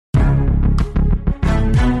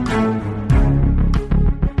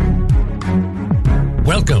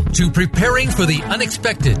to Preparing for the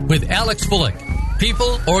Unexpected with Alex Bullock.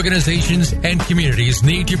 People, organizations, and communities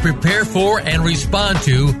need to prepare for and respond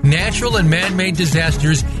to natural and man-made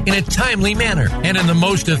disasters in a timely manner and in the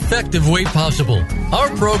most effective way possible.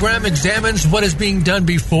 Our program examines what is being done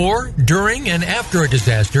before, during, and after a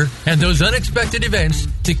disaster and those unexpected events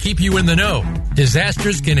to keep you in the know.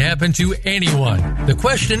 Disasters can happen to anyone. The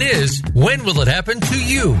question is, when will it happen to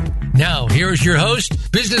you? Now, here's your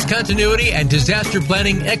host, business continuity and disaster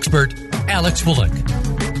planning expert, Alex Bullock.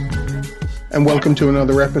 And welcome to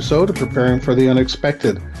another episode of Preparing for the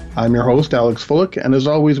Unexpected. I'm your host, Alex Bullock, and as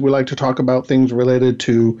always, we like to talk about things related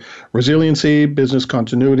to resiliency, business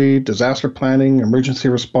continuity, disaster planning, emergency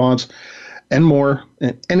response, and more,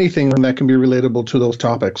 and anything that can be relatable to those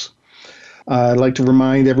topics. I'd like to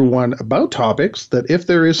remind everyone about topics that if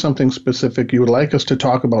there is something specific you would like us to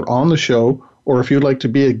talk about on the show, or if you'd like to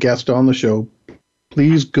be a guest on the show,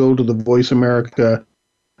 please go to the Voice America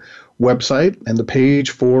website and the page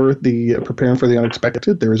for the Preparing for the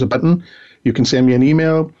Unexpected. There is a button. You can send me an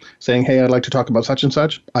email saying, hey, I'd like to talk about such and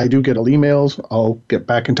such. I do get emails. I'll get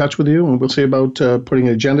back in touch with you, and we'll see about putting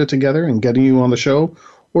an agenda together and getting you on the show,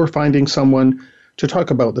 or finding someone to talk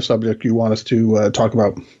about the subject you want us to talk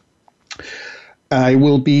about. I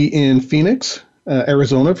will be in Phoenix,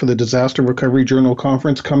 Arizona for the Disaster Recovery Journal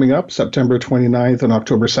Conference coming up September 29th and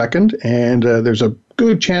October 2nd. And there's a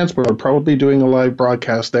good chance we're probably doing a live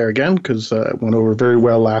broadcast there again because it went over very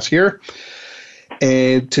well last year.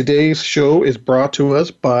 And today's show is brought to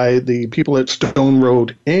us by the people at Stone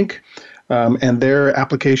Road Inc. And their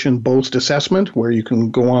application Boast Assessment, where you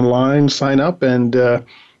can go online, sign up, and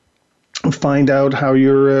find out how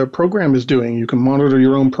your program is doing. You can monitor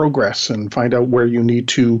your own progress and find out where you need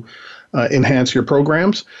to enhance your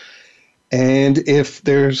programs. And if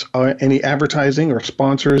there's any advertising or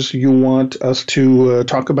sponsors you want us to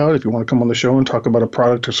talk about, if you want to come on the show and talk about a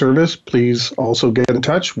product or service, please also get in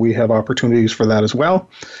touch. We have opportunities for that as well.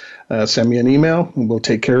 Send me an email and we'll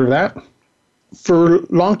take care of that. For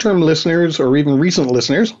long-term listeners or even recent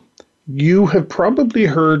listeners, you have probably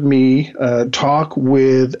heard me talk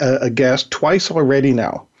with a guest twice already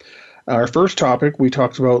now. Our first topic, we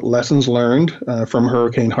talked about lessons learned from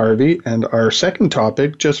Hurricane Harvey, and our second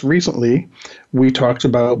topic, just recently, we talked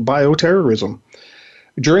about bioterrorism.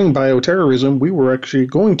 During bioterrorism, we were actually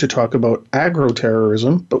going to talk about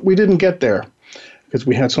agroterrorism, but we didn't get there because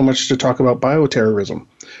we had so much to talk about bioterrorism.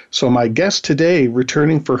 So my guest today,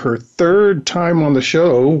 returning for her third time on the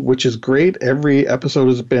show, which is great. Every episode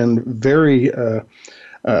has been very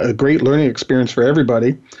a great learning experience for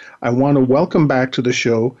everybody. I want to welcome back to the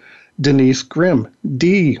show Denise Grimm.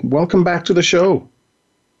 Dee, welcome back to the show.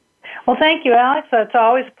 Well, thank you, Alex. It's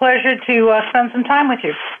always a pleasure to spend some time with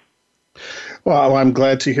you. Well, I'm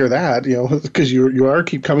glad to hear that, because you are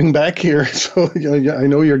keep coming back here. So I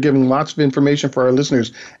know you're giving lots of information for our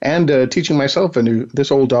listeners and teaching myself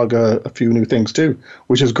this old dog a few new things too,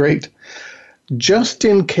 which is great. Just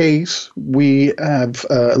in case we have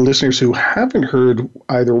listeners who haven't heard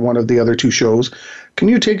either one of the other two shows, can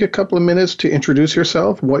you take a couple of minutes to introduce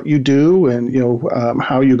yourself, what you do, and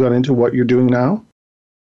how you got into what you're doing now?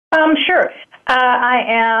 Sure. I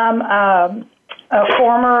am a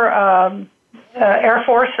former Air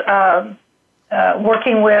Force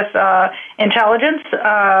working with intelligence,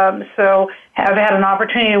 so have had an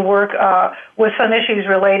opportunity to work with some issues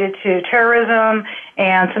related to terrorism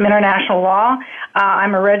and some international law.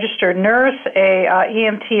 I'm a registered nurse, a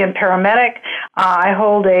EMT and paramedic. I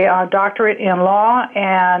hold a doctorate in law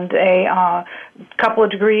and a couple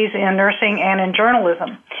of degrees in nursing and in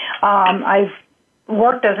journalism. I've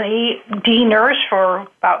worked as an ED nurse for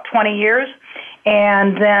about 20 years,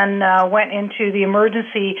 and then went into the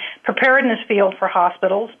emergency preparedness field for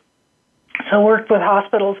hospitals. So worked with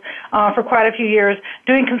hospitals for quite a few years,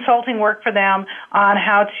 doing consulting work for them on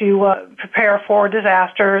how to prepare for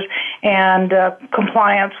disasters and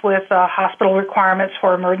compliance with hospital requirements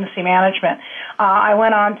for emergency management. I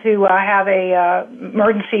went on to have a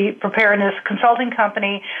emergency preparedness consulting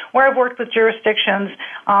company where I've worked with jurisdictions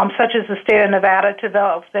such as the state of Nevada to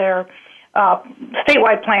develop their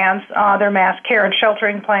statewide plans, their mass care and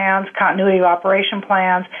sheltering plans, continuity of operation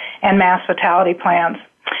plans, and mass fatality plans.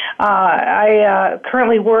 I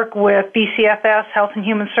currently work with BCFS Health and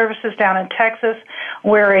Human Services down in Texas.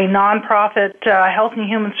 We're a nonprofit health and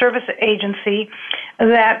human service agency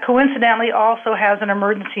that coincidentally also has an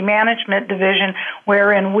emergency management division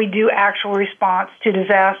wherein we do actual response to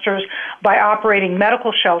disasters by operating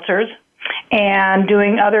medical shelters and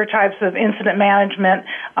doing other types of incident management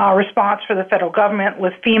response for the federal government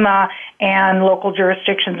with FEMA and local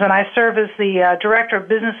jurisdictions. And I serve as the Director of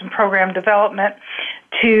Business and Program Development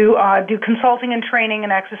to do consulting and training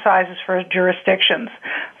and exercises for jurisdictions.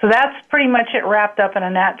 So that's pretty much it wrapped up in a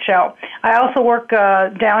nutshell. I also work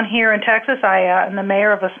down here in Texas. I am the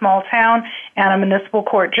mayor of a small town and a municipal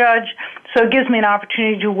court judge. So it gives me an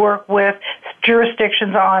opportunity to work with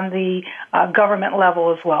jurisdictions on the government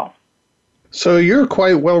level as well. So you're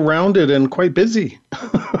quite well-rounded and quite busy.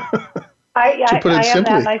 I am that,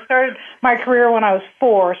 and I started my career when I was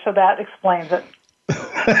 4, so that explains it.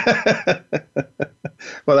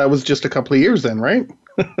 Well, that was just a couple of years then, right?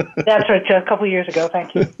 That's right, just a couple of years ago.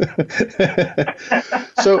 Thank you.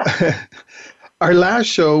 So our last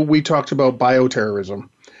show, we talked about bioterrorism,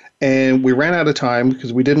 and we ran out of time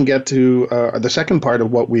because we didn't get to the second part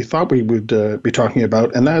of what we thought we would be talking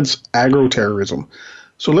about, and that's agroterrorism.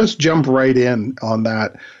 So let's jump right in on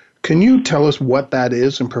that. Can you tell us what that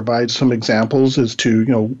is and provide some examples as to,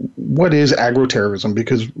 what is agroterrorism?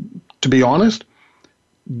 Because to be honest,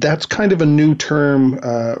 that's kind of a new term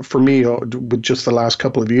for me with just the last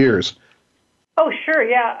couple of years. Oh, sure,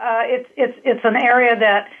 yeah. It's an area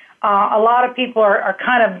that a lot of people are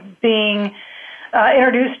kind of being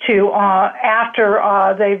introduced to after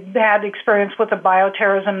they've had experience with the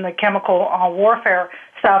bioterrorism, the chemical warfare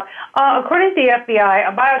stuff. According to the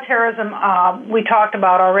FBI, bioterrorism, we talked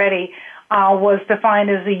about already, was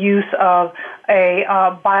defined as the use of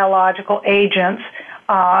a biological agents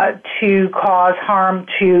to cause harm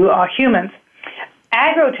to humans.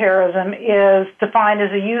 Agroterrorism is defined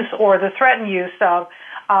as the use or the threatened use of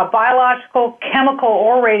biological, chemical,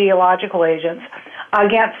 or radiological agents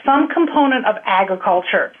against some component of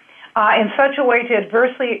agriculture in such a way to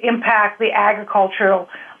adversely impact the agricultural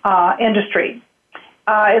industry.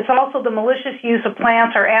 It's also the malicious use of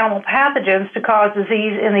plants or animal pathogens to cause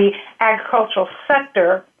disease in the agricultural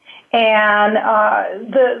sector. And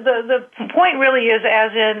the point really is,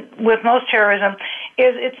 as in with most terrorism,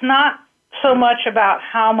 is it's not so much about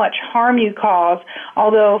how much harm you cause,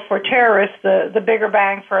 although for terrorists, the bigger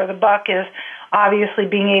bang for the buck is obviously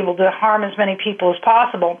being able to harm as many people as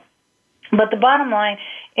possible. But the bottom line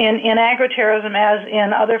in agroterrorism, as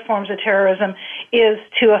in other forms of terrorism, is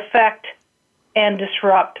to affect and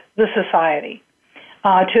disrupt the society,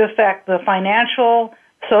 to affect the financial,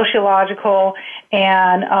 sociological,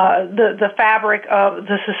 and the fabric of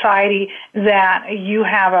the society that you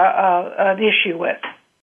have an issue with.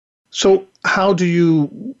 So how do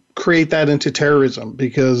you create that into terrorism?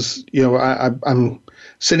 Because, I'm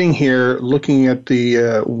sitting here looking at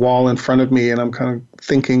the wall in front of me, and I'm kind of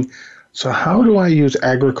thinking, so how do I use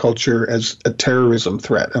agriculture as a terrorism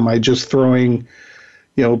threat? Am I just throwing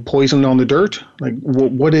poison on the dirt? Like,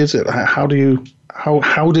 what is it? How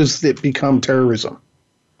does it become terrorism?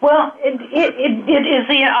 Well, it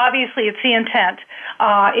is obviously it's the intent.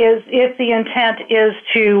 If the intent is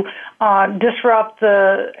to disrupt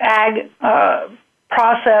the ag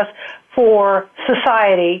process for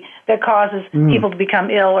society that causes people to become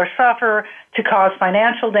ill or suffer, to cause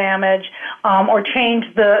financial damage, or change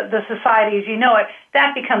the society as you know it,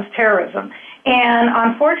 that becomes terrorism. And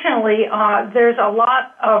unfortunately, there's a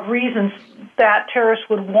lot of reasons that terrorists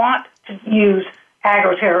would want to use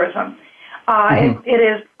agroterrorism. It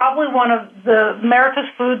is probably one of the America's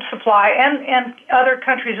food supply and other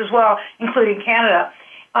countries as well, including Canada.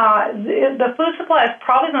 The food supply is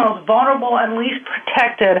probably the most vulnerable and least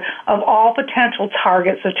protected of all potential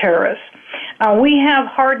targets of terrorists. We have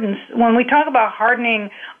hardened, when we talk about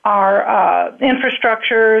hardening our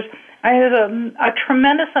infrastructures, there's a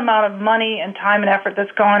tremendous amount of money and time and effort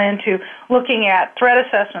that's gone into looking at threat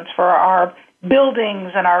assessments for our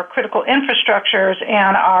buildings and our critical infrastructures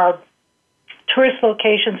and our tourist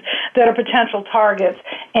locations that are potential targets,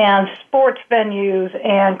 and sports venues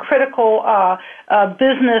and critical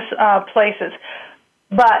business places.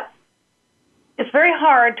 But it's very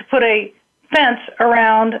hard to put a fence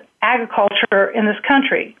around agriculture in this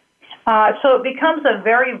country. So it becomes a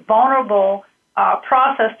very vulnerable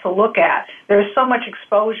process to look at. There's so much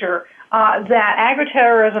exposure that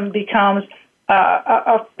agroterrorism becomes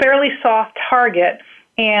a fairly soft target.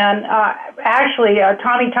 And actually,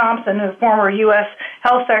 Tommy Thompson, the former U.S.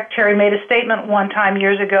 Health Secretary, made a statement one time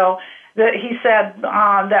years ago that he said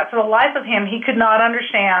that for the life of him, he could not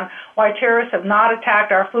understand why terrorists have not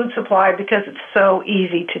attacked our food supply because it's so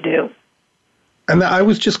easy to do. And I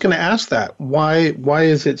was just going to ask that. Why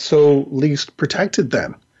is it so least protected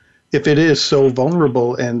then? If it is so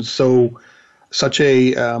vulnerable and such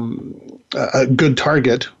a good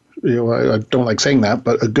target, I don't like saying that,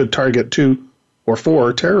 but a good target to or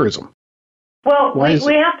for terrorism? Well,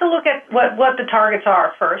 we have to look at what the targets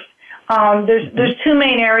are first. There's two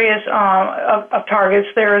main areas of targets.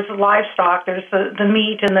 There's livestock. There's the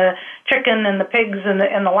meat and the chicken and the pigs and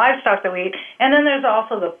the livestock that we eat, and then there's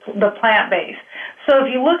also the plant-based. So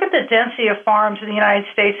if you look at the density of farms in the United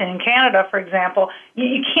States and in Canada, for example,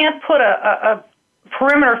 you can't put a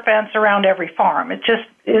perimeter fence around every farm. It just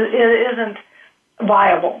isn't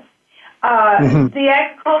viable. The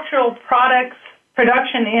agricultural products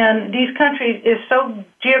production in these countries is so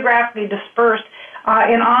geographically dispersed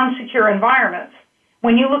in unsecure environments.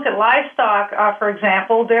 When you look at livestock, for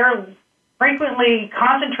example, they're frequently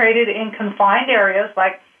concentrated in confined areas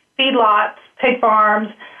like feedlots, pig farms,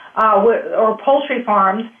 or poultry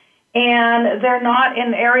farms, and they're not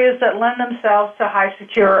in areas that lend themselves to high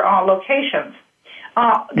secure locations.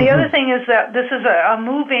 The other thing is that this is a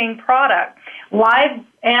moving product. Live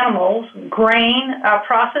animals, grain,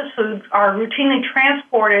 processed foods are routinely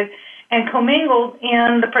transported and commingled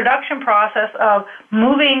in the production process of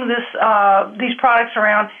moving these products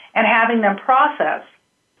around and having them processed.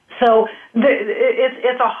 So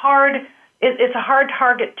it's a hard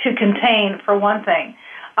target to contain, for one thing.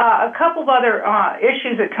 A couple of other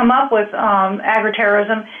issues that come up with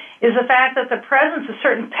agritourism is the fact that the presence of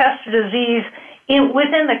certain pests or disease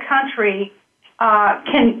within the country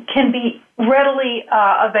can be readily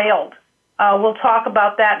availed. We'll talk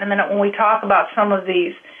about that in a minute when we talk about some of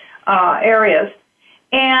these areas.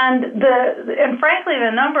 And frankly,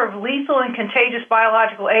 the number of lethal and contagious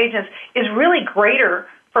biological agents is really greater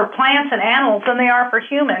for plants and animals than they are for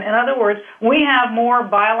human. In other words, we have more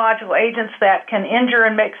biological agents that can injure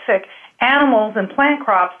and make sick animals and plant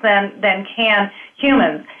crops than can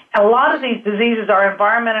humans. A lot of these diseases are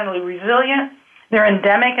environmentally resilient. They're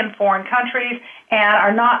endemic in foreign countries and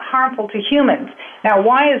are not harmful to humans. Now,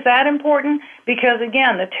 why is that important? Because,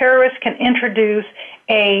 again, the terrorists can introduce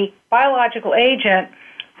a biological agent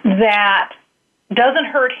that doesn't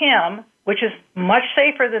hurt him, which is much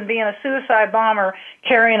safer than being a suicide bomber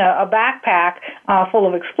carrying a backpack full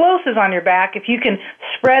of explosives on your back. If you can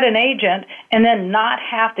spread an agent and then not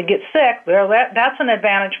have to get sick, well, that's an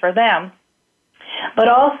advantage for them. But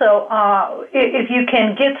also, if you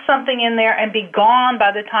can get something in there and be gone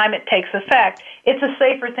by the time it takes effect, it's a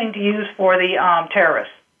safer thing to use for the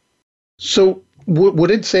terrorists. So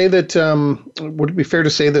would it say that, would it be fair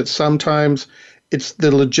to say that sometimes it's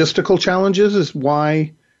the logistical challenges is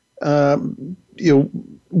why,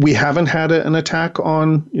 we haven't had an attack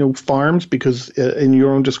on, farms? Because in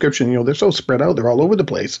your own description, they're so spread out, they're all over the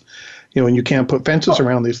place. And you can't put fences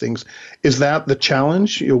around these things. Is that the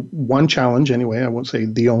challenge? One challenge, anyway, I won't say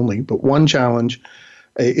the only, but one challenge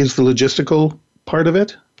is the logistical part of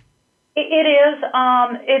it? It is.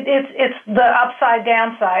 It's the upside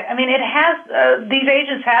downside. I mean, it has, these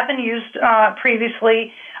agents have been used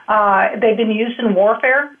previously. They've been used in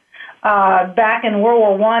warfare. Back in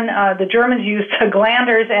World War I, the Germans used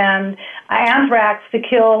glanders and anthrax to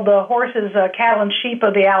kill the horses, cattle, and sheep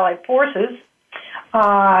of the Allied forces.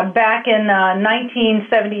 Back in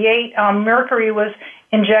 1978, mercury was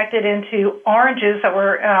injected into oranges that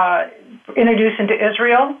were introduced into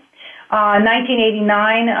Israel.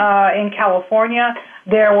 1989, in California,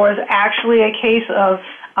 there was actually a case of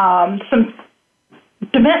some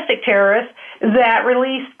domestic terrorists that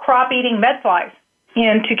released crop-eating medflies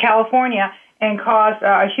into California and caused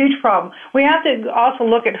a huge problem. We have to also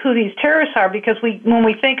look at who these terrorists are, because when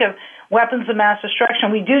we think of weapons of mass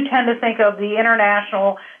destruction, we do tend to think of the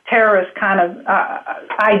international terrorist kind of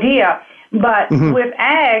idea. But with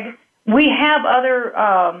ag, we have other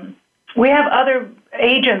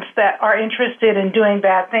agents that are interested in doing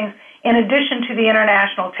bad things. In addition to the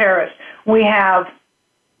international terrorists, we have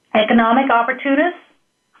economic opportunists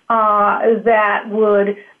that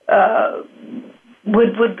would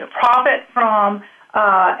profit from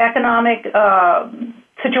economic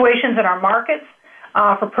situations in our markets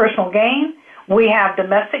for personal gain. We have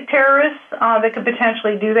domestic terrorists that could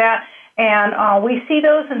potentially do that, and we see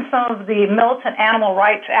those in some of the militant animal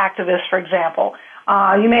rights activists, for example.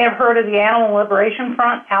 You may have heard of the Animal Liberation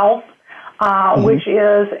Front, ALF, which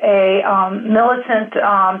is a militant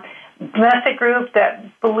domestic group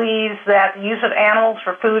that believes that the use of animals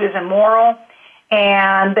for food is immoral,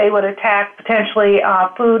 and they would attack potentially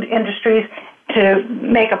food industries to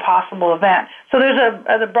make a possible event. So there's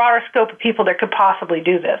a broader scope of people that could possibly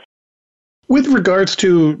do this. With regards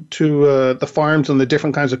to the farms and the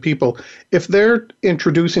different kinds of people, if they're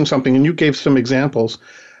introducing something, and you gave some examples,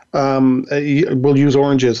 we'll use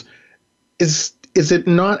oranges, is it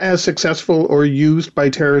not as successful or used by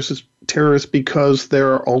terrorists because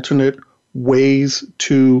there are alternate ways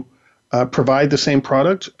to provide the same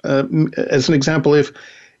product? As an example,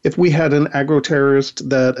 if we had an agro-terrorist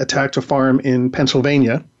that attacked a farm in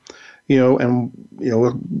Pennsylvania,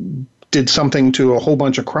 and did something to a whole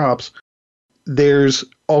bunch of crops, there's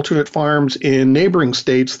alternate farms in neighboring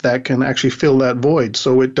states that can actually fill that void,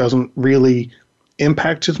 so it doesn't really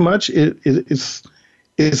impact as much. Is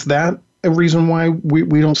that a reason why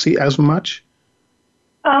we don't see as much?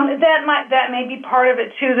 That may be part of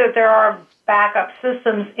it too. That there are backup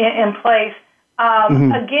systems in place.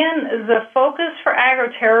 Again, the focus for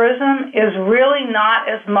agroterrorism is really not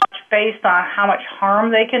as much based on how much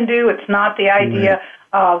harm they can do. It's not the idea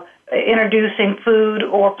of introducing food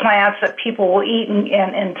or plants that people will eat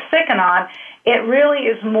and sicken on. It really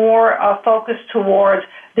is more focused towards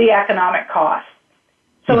the economic cost.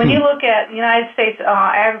 So when you look at the United States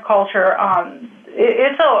agriculture,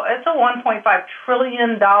 it's a $1.5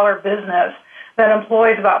 trillion business that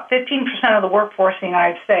employs about 15% of the workforce in the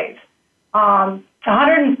United States.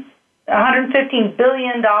 $115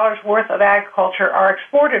 billion worth of agriculture are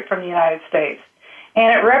exported from the United States,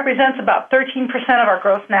 and it represents about 13% of our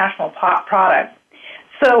gross national product.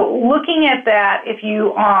 So looking at that, if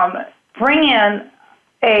you bring in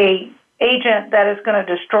a agent that is going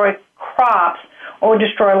to destroy crops or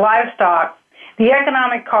destroy livestock, the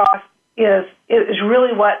economic cost is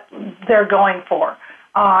really what they're going for.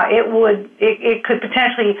 It could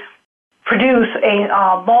potentially produce a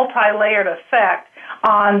multi-layered effect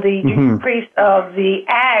on the decrease of the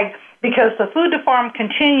ag, because the food to farm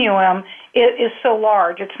continuum is so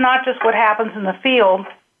large. It's not just what happens in the field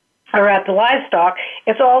or at the livestock.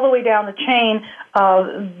 It's all the way down the chain of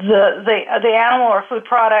the animal or food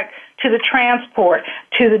product to the transport,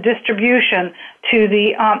 to the distribution, to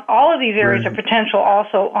the all of these areas are potential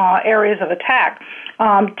also areas of attack,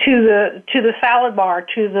 to the salad bar,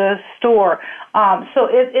 to the store. So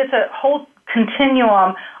it's a whole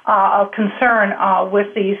continuum of concern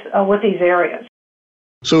with these areas.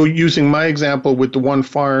 So using my example with the one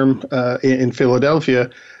farm in Philadelphia,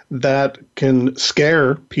 that can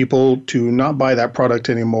scare people to not buy that product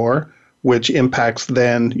anymore, which impacts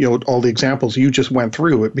then, all the examples you just went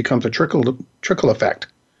through. It becomes a trickle effect,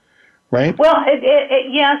 right? Well,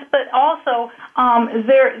 yes, but also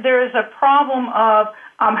there is a problem of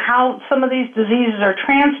how some of these diseases are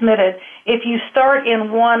transmitted. If you start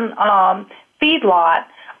in one feedlot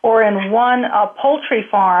or in one poultry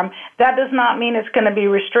farm, that does not mean it's going to be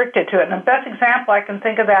restricted to it. And the best example I can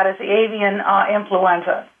think of that is the avian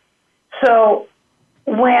influenza. So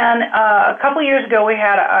when a couple of years ago we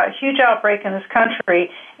had a huge outbreak in this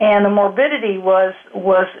country, and the morbidity was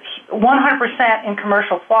 100% in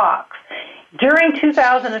commercial flocks. During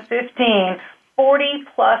 2015,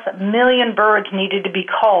 40-plus million birds needed to be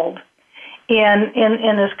culled in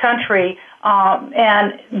this country,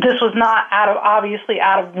 and this was not obviously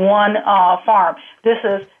out of one farm. This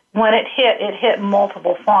is when it hit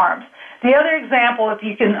multiple farms. The other example, if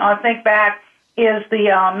you can think back, is the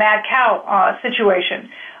mad cow situation,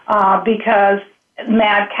 because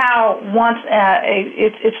mad cow, once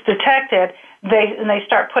it's detected, they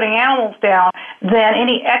start putting animals down, then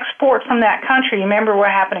any export from that country, remember what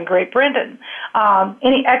happened in Great Britain,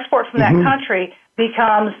 any export from that country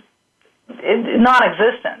becomes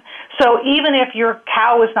non-existent. So even if your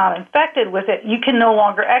cow is not infected with it, you can no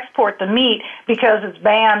longer export the meat because it's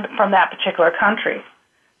banned from that particular country.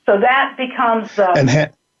 So that becomes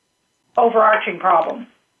overarching problem.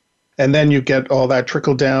 And then you get all that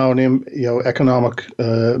trickle down, economic,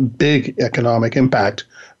 big economic impact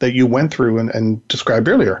that you went through and described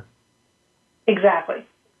earlier. Exactly.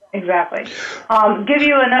 Give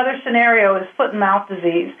you another scenario is foot and mouth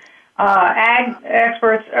disease. Ag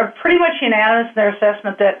experts are pretty much unanimous in their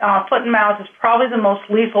assessment that foot and mouth is probably the most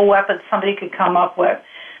lethal weapon somebody could come up with,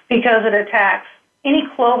 because it attacks any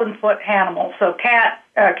cloven foot animal, so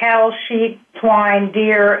cattle, sheep, swine,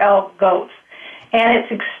 deer, elk, goats. And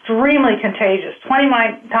it's extremely contagious, 20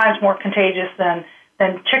 times more contagious than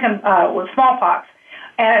chicken with smallpox.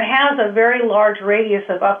 And it has a very large radius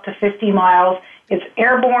of up to 50 miles. It's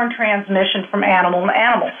airborne transmission from animal to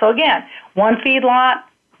animal. So again, one feedlot,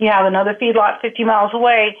 you have another feedlot 50 miles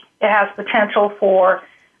away, it has potential for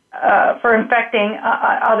infecting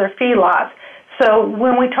other feedlots. So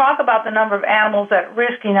when we talk about the number of animals at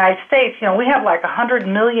risk in the United States, we have like 100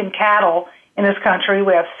 million cattle in this country.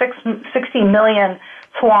 We have 60 million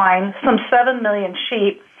swine, some 7 million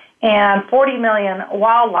sheep, and 40 million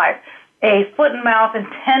wildlife. A foot and mouth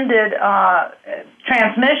intended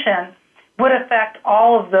transmission would affect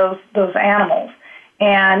all of those animals.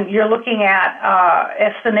 And you're looking at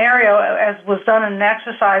a scenario, as was done in an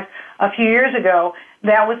exercise a few years ago,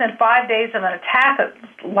 that within 5 days of an attack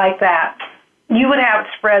like that, you would have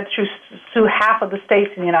it spread through half of the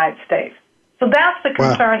states in the United States. So that's the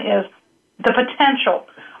concern, is the potential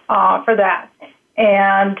for that.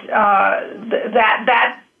 And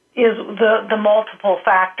that is the multiple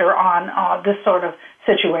factor on this sort of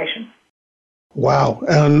situation. Wow.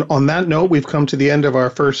 And on that note, we've come to the end of our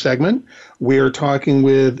first segment. We are talking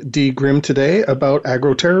with Dee Grimm today about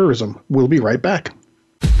agroterrorism. We'll be right back.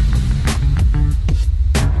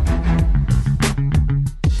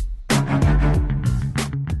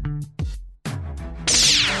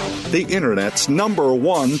 The Internet's number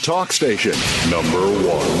one talk station. Number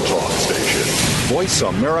one talk station.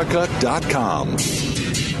 VoiceAmerica.com.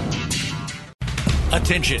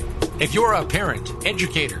 Attention. If you're a parent,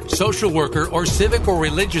 educator, social worker, or civic or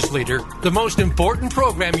religious leader, the most important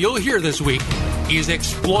program you'll hear this week is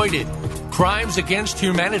Exploited: Crimes Against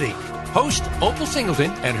Humanity. Host Opal Singleton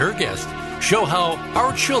and her guest show how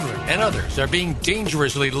our children and others are being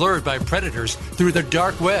dangerously lured by predators through the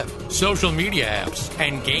dark web, social media apps,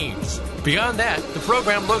 and games. Beyond that, the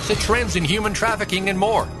program looks at trends in human trafficking and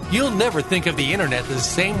more. You'll never think of the Internet the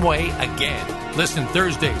same way again. Listen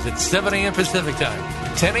Thursdays at 7 a.m. Pacific Time,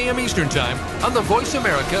 10 a.m. Eastern Time on the Voice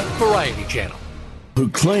America Variety Channel. Who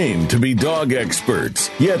claim to be dog experts,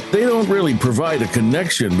 yet they don't really provide a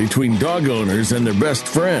connection between dog owners and their best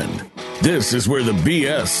friend. This is where the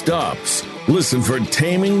BS stops. Listen for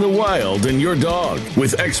Taming the Wild in Your Dog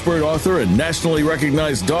with expert author and nationally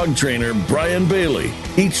recognized dog trainer Brian Bailey.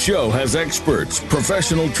 Each show has experts,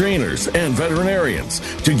 professional trainers, and veterinarians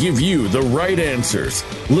to give you the right answers.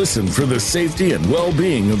 Listen for the safety and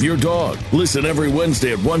well-being of your dog. Listen every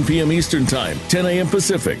Wednesday at 1 p.m. Eastern Time, 10 a.m.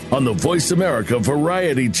 Pacific on the Voice America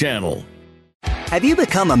Variety Channel. Have you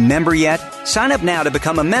become a member yet? Sign up now to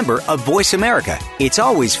become a member of Voice America. It's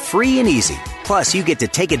always free and easy. Plus, you get to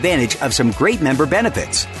take advantage of some great member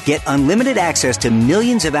benefits. Get unlimited access to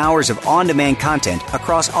millions of hours of on-demand content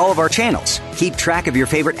across all of our channels. Keep track of your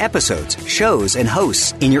favorite episodes, shows, and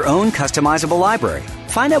hosts in your own customizable library.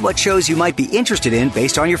 Find out what shows you might be interested in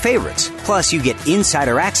based on your favorites. Plus, you get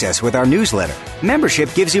insider access with our newsletter.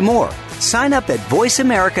 Membership gives you more. Sign up at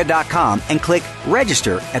voiceamerica.com and click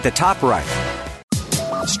register at the top right.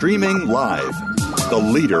 Streaming live. The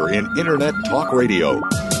leader in Internet talk radio.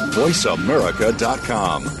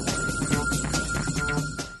 VoiceAmerica.com.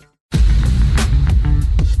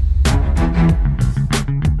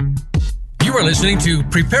 You are listening to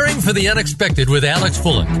Preparing for the Unexpected with Alex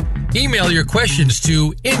Fullick. Email your questions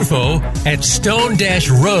to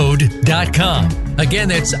info@stone-road.com. Again,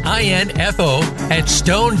 that's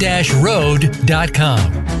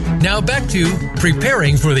info@stone-road.com. Now back to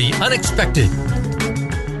Preparing for the Unexpected.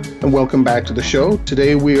 And welcome back to the show.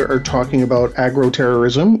 Today we are talking about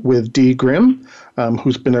agroterrorism with Dee Grimm,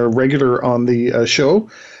 who's been a regular on the show.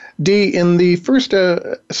 Dee, in the first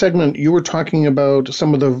segment, you were talking about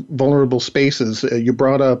some of the vulnerable spaces. You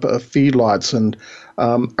brought up feedlots. And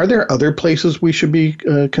are there other places we should be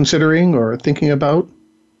considering or thinking about?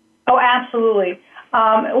 Oh, absolutely.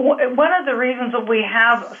 One of the reasons that we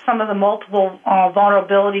have some of the multiple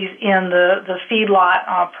vulnerabilities in the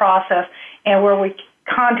feedlot process and where we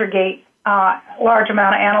congregate large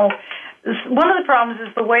amount of animals, one of the problems is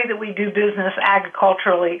the way that we do business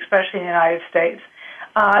agriculturally, especially in the United States.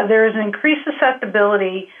 There is an increased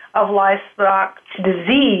susceptibility of livestock to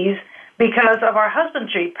disease because of our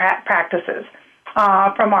husbandry practices,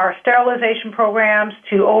 from our sterilization programs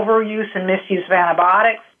to overuse and misuse of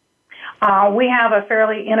antibiotics. We have a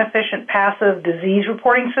fairly inefficient passive disease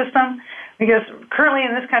reporting system because currently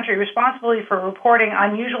in this country, responsibility for reporting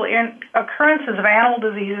unusual occurrences of animal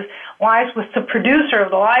diseases lies with the producer of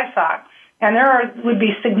the livestock. And there would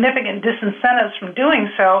be significant disincentives from doing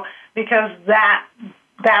so because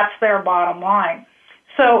that's their bottom line.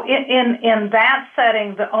 So in that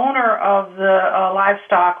setting, the owner of the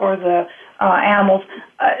livestock or the animals,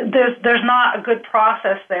 there's not a good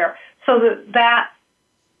process there. So that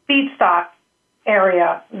feedstock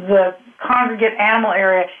area, the congregate animal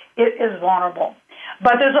area, it is vulnerable.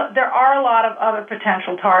 But there are a lot of other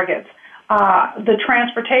potential targets. The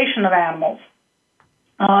transportation of animals,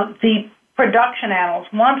 the production animals.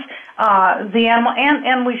 Once the animal,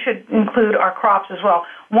 and we should include our crops as well.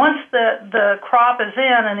 Once the crop is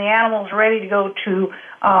in and the animal is ready to go to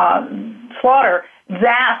slaughter,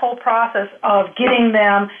 that whole process of getting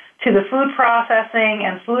them to the food processing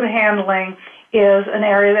and food handling is an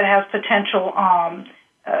area that has potential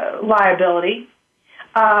liability.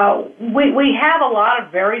 We have a lot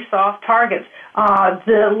of very soft targets.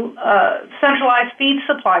 The centralized feed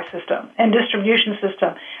supply system and distribution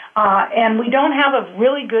system, and we don't have a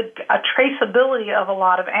really good traceability of a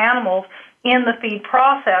lot of animals in the feed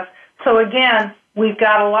process. So again, we've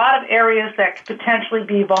got a lot of areas that could potentially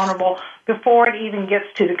be vulnerable before it even gets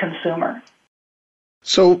to the consumer.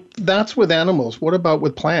 So that's with animals. What about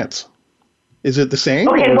with plants? Is it the same,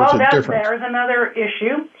 Okay, or well, is it different? there's another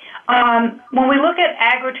issue. When we look at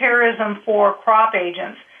agroterrorism for crop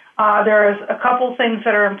agents, there's a couple things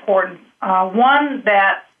that are important. One,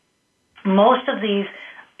 that most of these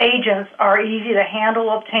agents are easy to handle,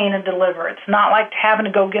 obtain, and deliver. It's not like having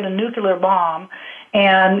to go get a nuclear bomb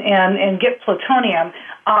and get plutonium.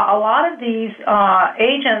 A lot of these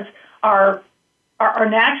agents are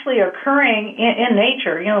naturally occurring in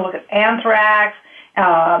nature. You know, look at anthrax,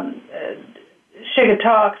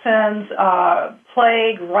 shigatoxins,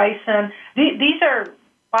 plague, ricin. These are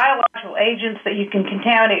biological agents that you can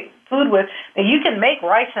contaminate food with. That you can make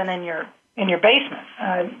ricin in your basement.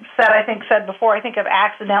 Said before, I think I've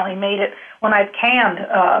accidentally made it when I've canned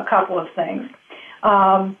a couple of things,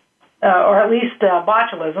 or at least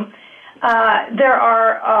botulism. There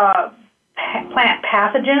are plant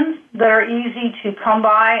pathogens that are easy to come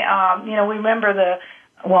by. We remember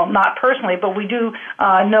not personally, but we do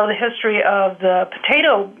know the history of the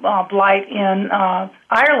potato blight in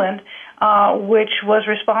Ireland, which was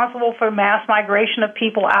responsible for mass migration of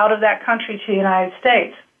people out of that country to the United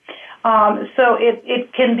States. So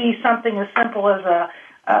it can be something as simple as a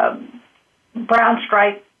brown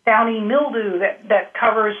stripe downy mildew that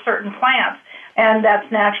covers certain plants, and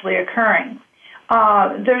that's naturally occurring.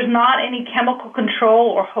 There's not any chemical control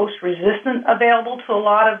or host resistance available to a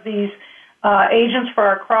lot of these agents for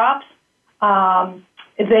our crops.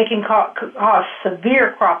 They can cause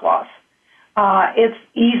severe crop loss. It's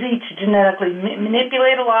easy to genetically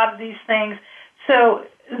manipulate a lot of these things. So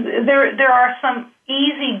there are some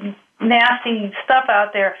easy, nasty stuff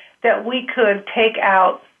out there that we could take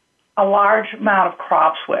out a large amount of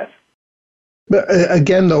crops with. But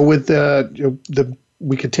again, though, with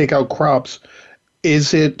we could take out crops.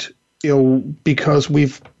 Is it because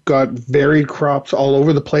we've got varied crops all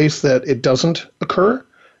over the place that it doesn't occur?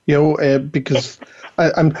 Because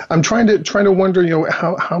I'm trying to wonder,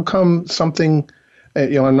 how come something,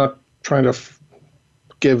 I'm not trying to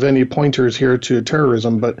give any pointers here to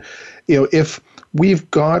terrorism, but if we've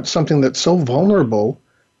got something that's so vulnerable,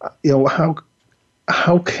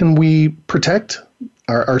 how can we protect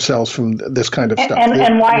ourselves from this kind of stuff?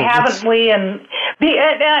 And why haven't we? And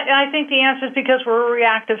I think the answer is because we're a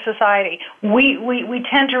reactive society. We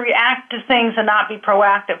tend to react to things and not be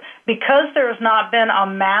proactive. Because there has not been a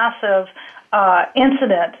massive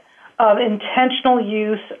incident of intentional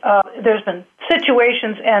use, there's been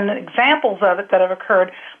situations and examples of it that have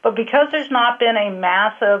occurred, but because there's not been a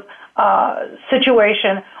massive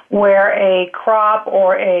situation where a crop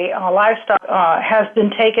or a livestock has been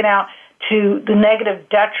taken out to the negative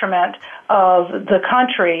detriment of the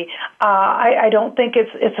country, I don't think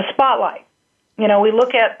it's a spotlight. We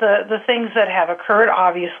look at the things that have occurred,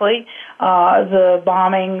 obviously, the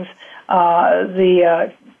bombings,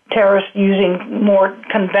 the terrorists using more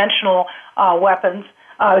conventional weapons,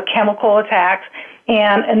 chemical attacks,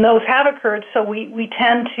 and those have occurred, so we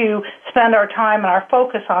tend to spend our time and our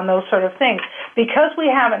focus on those sort of things. Because we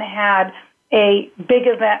haven't had a big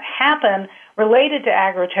event happen related to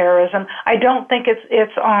agroterrorism, I don't think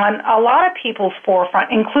it's on a lot of people's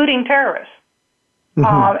forefront, including terrorists.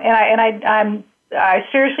 Mm-hmm. I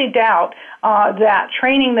seriously doubt that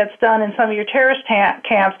training that's done in some of your terrorist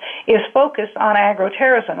camps is focused on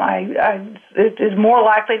agroterrorism. It is more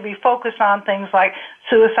likely to be focused on things like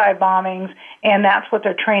suicide bombings, and that's what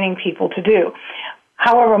they're training people to do.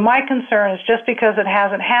 However, my concern is just because it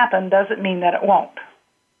hasn't happened doesn't mean that it won't.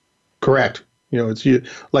 Correct. It's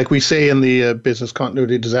like we say in the business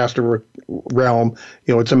continuity disaster realm.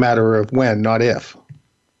 It's a matter of when, not if.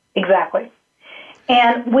 Exactly.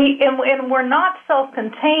 And we're not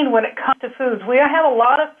self-contained when it comes to foods. We have a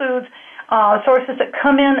lot of foods sources that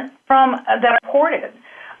come in from that are imported,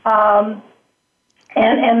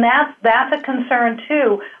 and that's a concern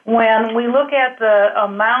too. When we look at the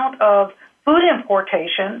amount of food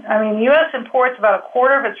importation, I mean, the U.S. imports about a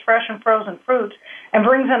quarter of its fresh and frozen fruits and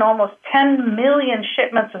brings in almost 10 million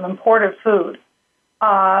shipments of imported food.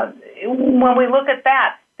 When we look at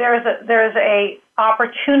that, there is a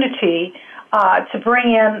opportunity to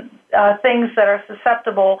bring in things that are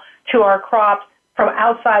susceptible to our crops from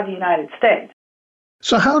outside the United States.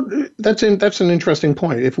 So that's an interesting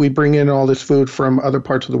point. If we bring in all this food from other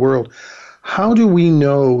parts of the world, how do we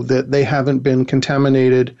know that they haven't been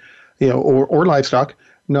contaminated, or livestock,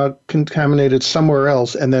 not contaminated somewhere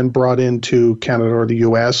else and then brought into Canada or the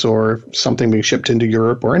U.S. or something being shipped into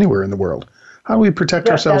Europe or anywhere in the world? How do we protect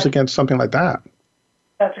ourselves against something like that?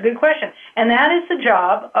 That's a good question. And that is the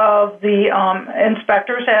job of the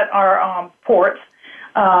inspectors at our ports.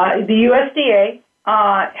 The USDA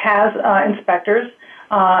has inspectors.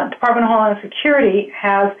 Department of Homeland Security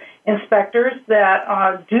has inspectors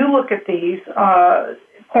that do look at these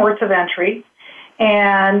ports of entry,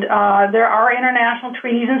 and there are international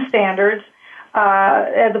treaties and standards.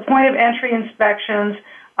 At the point of entry inspections,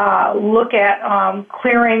 look at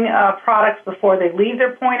clearing products before they leave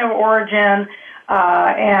their point of origin,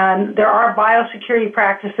 and there are biosecurity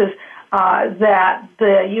practices that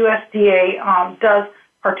the USDA does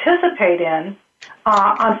participate in.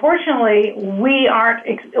 Unfortunately, we are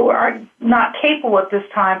not capable at this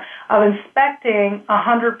time of inspecting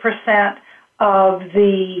 100% of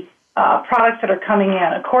the products that are coming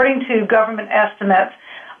in. According to government estimates,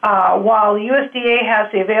 while the USDA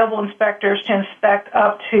has the available inspectors to inspect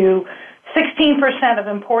up to 16% of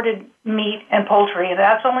imported meat and poultry, and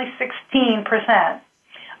that's only 16%.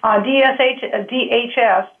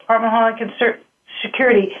 DHS, Department of Homeland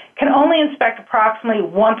Security, can only inspect approximately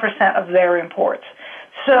 1% of their imports.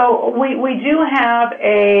 So we do have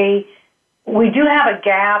a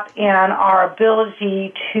gap in our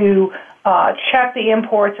ability to check the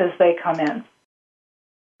imports as they come in.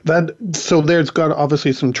 So there's got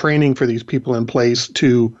obviously some training for these people in place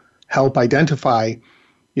to help identify,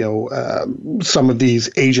 some of these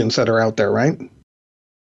agents that are out there, right?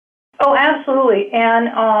 Oh, absolutely, and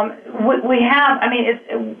we have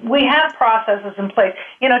processes in place.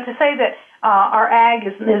 To say that our ag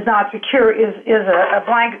is not secure is a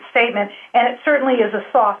blanket statement, and it certainly is a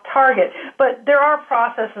soft target. But there are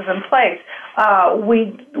processes in place.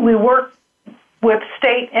 We work with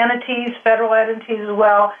state entities, federal entities as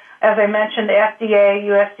well, as I mentioned, FDA,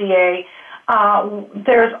 USDA.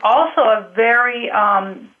 There's also a very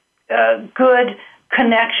good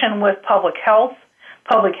connection with public health,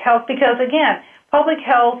 because again, public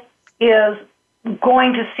health is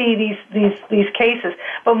going to see these cases.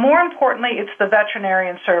 But more importantly, it's the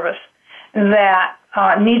veterinarian service that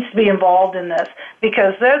needs to be involved in this,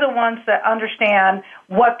 because they're the ones that understand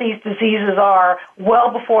what these diseases are well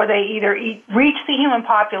before they either reach the human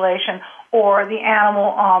population or the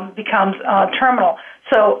animal becomes terminal.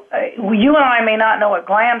 So you and I may not know what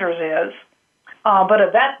glanders is, but a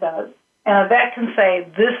vet does. And a vet can say,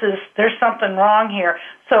 there's something wrong here.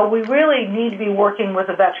 So we really need to be working with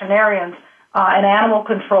the veterinarians and animal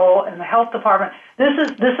control and the health department. This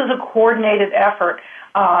is a coordinated effort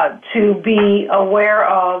to be aware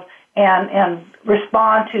of and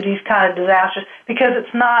respond to these kind of disasters, because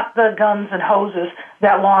it's not the guns and hoses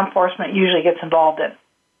that law enforcement usually gets involved in.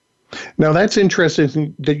 Now, that's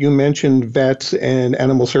interesting that you mentioned vets and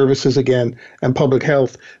animal services again and public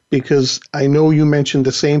health, because I know you mentioned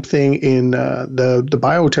the same thing in the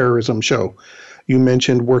bioterrorism show. You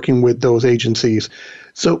mentioned working with those agencies.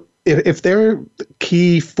 So if they're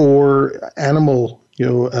key for animal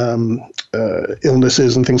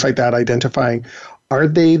illnesses and things like that, identifying, are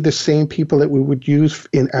they the same people that we would use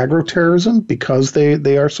in agroterrorism, because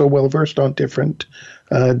they are so well versed on different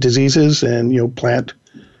diseases and plant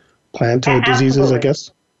diseases, I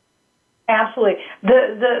guess? Absolutely.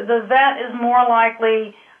 The vet is more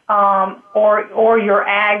likely, or your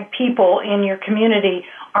ag people in your community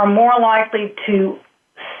are more likely to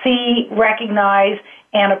see, recognize,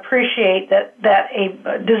 and appreciate that a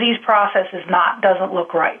disease process doesn't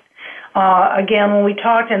look right. Again, when we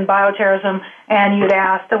talked in bioterrorism, and you'd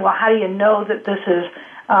asked, well, how do you know that this is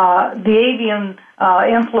the avian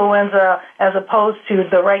influenza as opposed to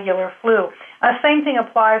the regular flu? Same thing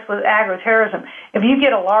applies with agroterrorism. If you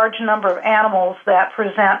get a large number of animals that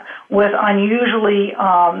present with unusually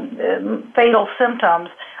fatal symptoms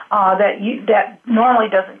that normally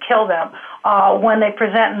doesn't kill them, when they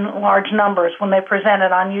present in large numbers, when they present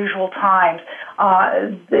at unusual times,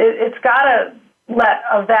 it's got to let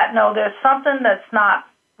a vet know there's something that's not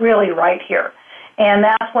really right here. And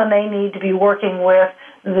that's when they need to be working with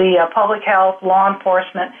the public health, law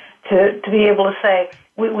enforcement, to be able to say,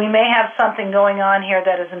 we may have something going on here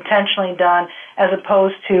that is intentionally done as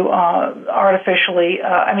opposed to as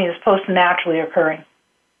opposed to naturally occurring.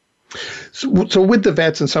 So with the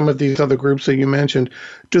vets and some of these other groups that you mentioned,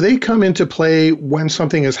 do they come into play when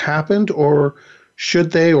something has happened, or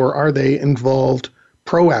should they, or are they involved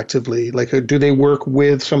proactively? Like, do they work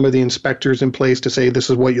with some of the inspectors in place to say,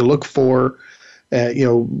 this is what you look for?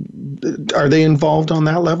 Are they involved on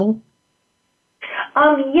that level?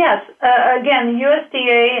 Yes. Again, the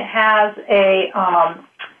USDA has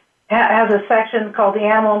a section called the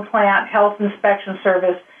Animal and Plant Health Inspection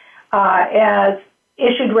Service, as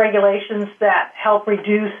issued regulations that help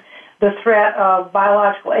reduce the threat of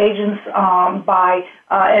biological agents by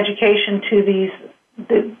education to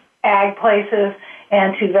the ag places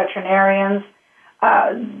and to veterinarians.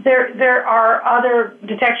 There are other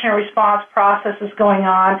detection and response processes going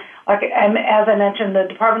on. Like, as I mentioned, the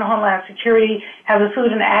Department of Homeland Security has a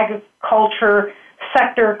Food and Agriculture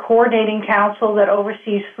Sector Coordinating Council that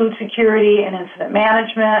oversees food security and incident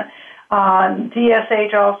management.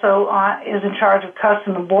 DSH also is in charge of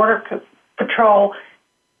Customs and Border Patrol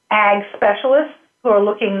ag specialists who are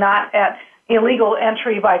looking not at illegal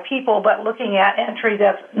entry by people, but looking at entry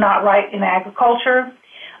that's not right in agriculture.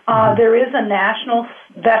 There is a national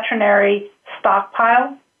veterinary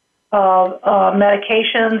stockpile of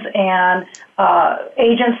medications and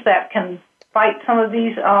agents that can fight some of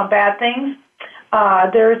these bad things.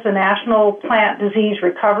 There's the National Plant Disease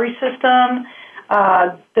Recovery System.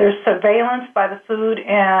 There's surveillance by the Food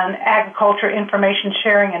and Agriculture Information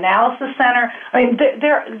Sharing Analysis Center. I mean,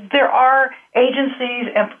 there are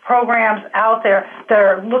agencies and programs out there that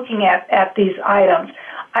are looking at these items.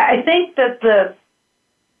 I think that the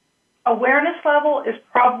awareness level is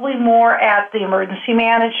probably more at the emergency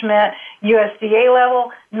management, USDA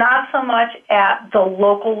level, not so much at the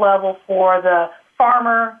local level for the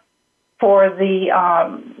farmer, for the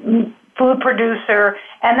food producer,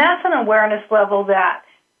 and that's an awareness level that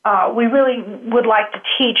we really would like to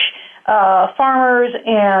teach farmers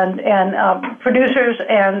and producers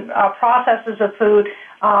and processors of food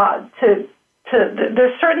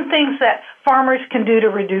there's certain things that farmers can do to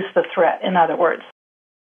reduce the threat, in other words.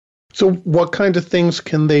 So what kind of things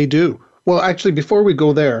can they do? Well, actually, before we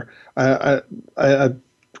go there, I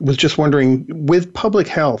was just wondering, with public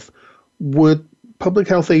health, would public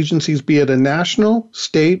health agencies be at a national,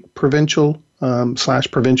 state, provincial,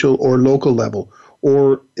 /provincial, or local level?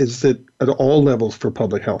 Or is it at all levels for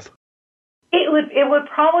public health? It would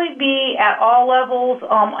probably be at all levels.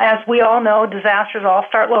 As we all know, disasters all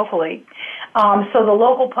start locally. So the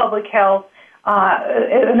local public health,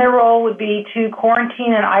 and their role would be to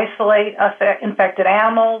quarantine and isolate infected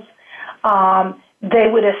animals. They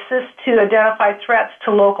would assist to identify threats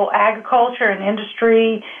to local agriculture and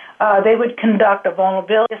industry. They would conduct a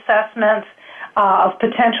vulnerability assessments of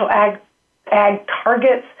potential ag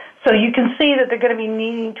targets. So you can see that they're going to be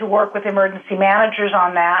needing to work with emergency managers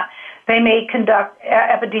on that. They may conduct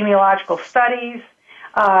epidemiological studies,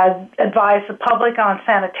 advise the public on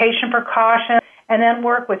sanitation precautions, and then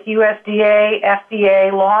work with USDA,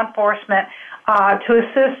 FDA, law enforcement to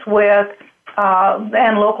assist with,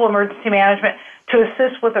 and local emergency management to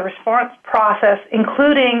assist with the response process,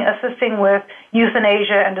 including assisting with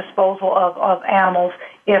euthanasia and disposal of animals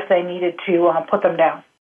if they needed to put them down.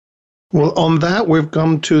 Well, on that, we've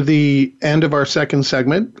come to the end of our second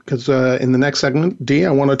segment, because in the next segment, Dee,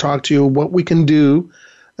 I want to talk to you what we can do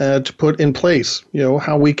to put in place,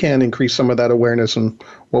 how we can increase some of that awareness and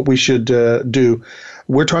what we should do.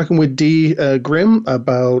 We're talking with Dee Grimm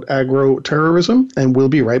about agro-terrorism, and we'll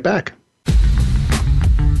be right back.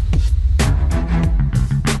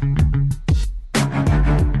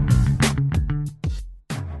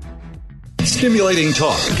 Stimulating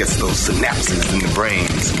talk. Gets those synapses in the brain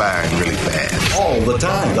firing really fast. All the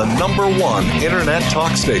time. The #1 Internet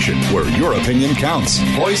talk station where your opinion counts.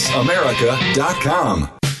 VoiceAmerica.com.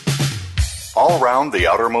 All round the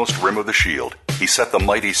outermost rim of the shield, he set the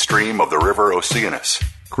mighty stream of the river Oceanus,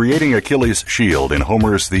 creating Achilles' shield in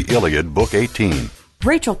Homer's The Iliad, Book 18.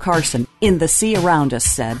 Rachel Carson, in The Sea Around Us,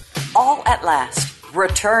 said, "All at last,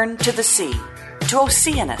 return to the sea, to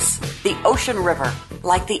Oceanus, the ocean river,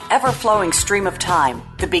 like the ever-flowing stream of time,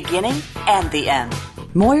 the beginning and the end."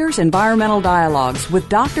 Moyer's Environmental Dialogues with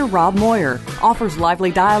Dr. Rob Moyer offers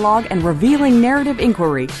lively dialogue and revealing narrative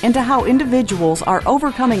inquiry into how individuals are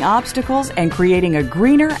overcoming obstacles and creating a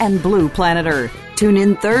greener and blue planet Earth. Tune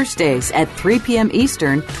in Thursdays at 3 p.m.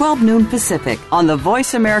 Eastern, 12 noon Pacific on the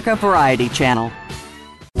Voice America Variety Channel.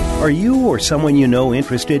 Are you or someone you know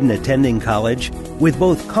interested in attending college? With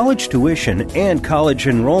both college tuition and college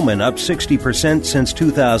enrollment up 60% since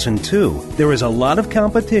 2002, there is a lot of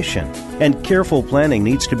competition, and careful planning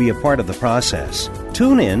needs to be a part of the process.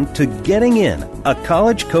 Tune in to Getting In, a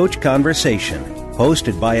College Coach Conversation,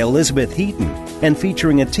 hosted by Elizabeth Heaton and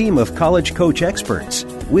featuring a team of college coach experts.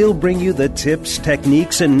 We'll bring you the tips,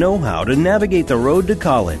 techniques, and know-how to navigate the road to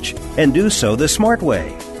college and do so the smart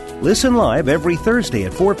way. Listen live every Thursday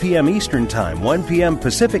at 4 p.m. Eastern Time, 1 p.m.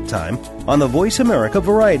 Pacific Time on the Voice America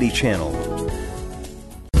Variety Channel.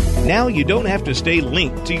 Now you don't have to stay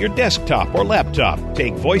linked to your desktop or laptop.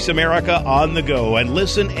 Take Voice America on the go and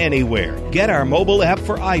listen anywhere. Get our mobile app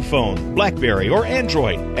for iPhone, BlackBerry, or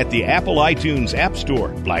Android at the Apple iTunes App Store,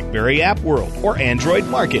 BlackBerry App World, or Android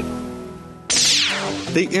Market.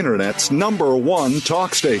 The Internet's #1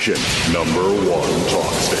 talk station. #1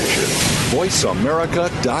 talk station.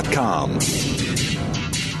 VoiceAmerica.com.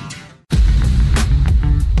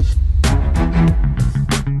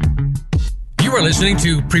 You are listening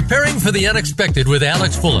to Preparing for the Unexpected with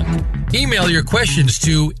Alex Fullick. Email your questions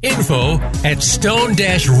to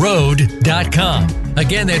info@stone-road.com.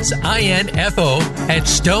 Again, that's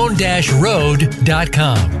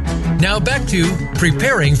info@stone-road.com. Now back to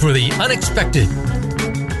Preparing for the Unexpected.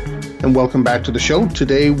 And welcome back to the show.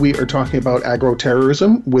 Today we are talking about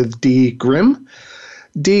agroterrorism with Dee Grimm.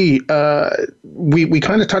 Dee, we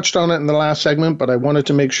kind of touched on it in the last segment, but I wanted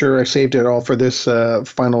to make sure I saved it all for this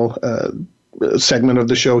final segment of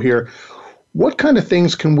the show here. What kind of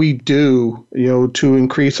things can we do, to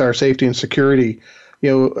increase our safety and security,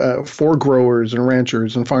 for growers and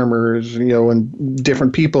ranchers and farmers, and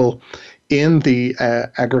different people in the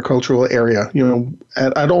agricultural area,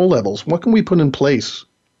 at all levels? What can we put in place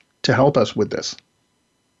to help us with this?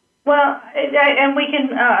 Well, and we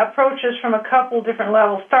can approach this from a couple different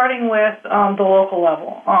levels, starting with the local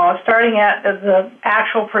level, starting at the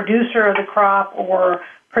actual producer of the crop or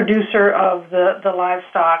producer of the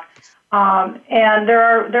livestock. And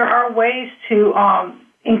there are ways to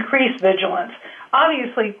increase vigilance.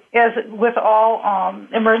 Obviously, as with all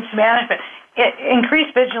emergency management,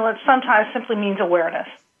 increased vigilance sometimes simply means awareness.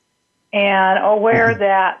 And aware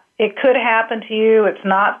that it could happen to you. It's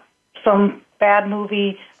not some bad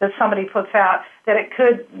movie that somebody puts out, that it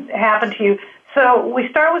could happen to you. So we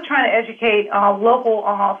start with trying to educate local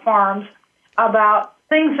farms about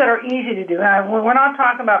things that are easy to do. Now, we're not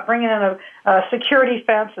talking about bringing in a security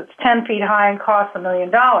fence that's 10 feet high and costs $1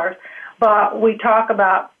 million, but we talk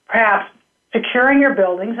about perhaps securing your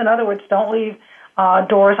buildings. In other words, don't leave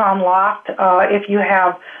doors unlocked if you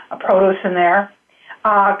have produce in there.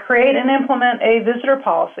 Create and implement a visitor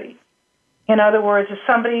policy. In other words, if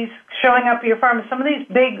somebody's showing up at your farm, some of these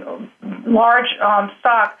big, large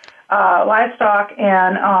livestock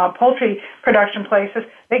and poultry production places,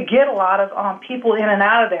 they get a lot of people in and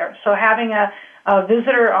out of there. So having a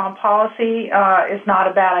visitor policy is not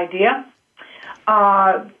a bad idea.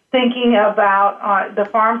 Thinking about the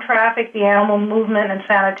farm traffic, the animal movement and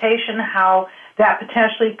sanitation, how that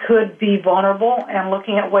potentially could be vulnerable, and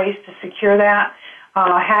looking at ways to secure that.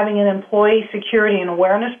 Having an employee security and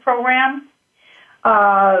awareness program.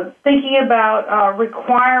 Thinking about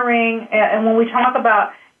requiring, and when we talk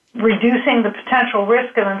about reducing the potential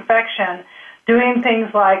risk of infection, doing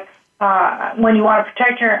things like when you want to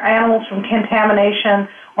protect your animals from contamination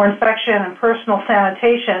or infection and personal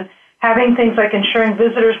sanitation, having things like ensuring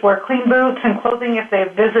visitors wear clean boots and clothing if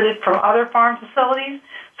they've visited from other farm facilities,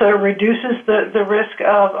 so it reduces the risk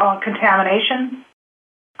of contamination.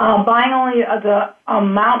 Buying only the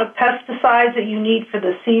amount of pesticides that you need for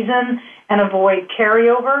the season and avoid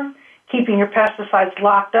carryover, keeping your pesticides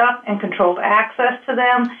locked up and controlled access to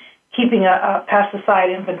them, keeping a pesticide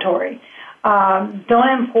inventory. Don't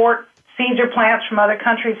import seeds or plants from other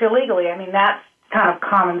countries illegally. I mean, that's kind of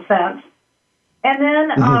common sense. And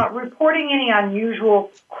then reporting any unusual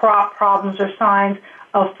crop problems or signs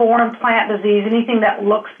of foreign plant disease, anything that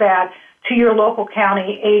looks bad, to your local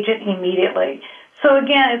county agent immediately. So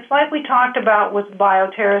again, it's like we talked about with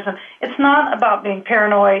bioterrorism. It's not about being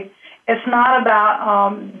paranoid. It's not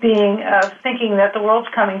about thinking that the world's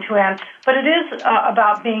coming to an end, but it is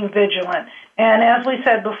about being vigilant. And as we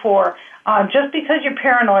said before, just because you're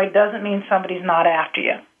paranoid doesn't mean somebody's not after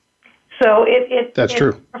you. So that's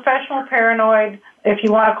true. Professional paranoid, if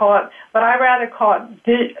you want to call it, but I rather call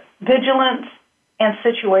it vigilance and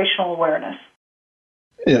situational awareness.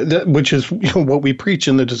 Yeah, which is what we preach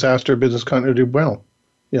in the Disaster Business Continuity Well.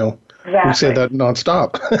 Exactly. We say that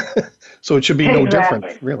nonstop. So it should be no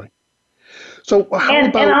different, really. So how and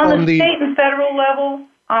about on the state and federal level,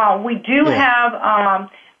 we do have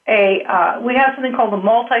we have something called the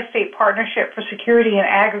Multi-State Partnership for Security in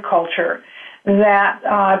Agriculture that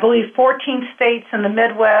I believe 14 states in the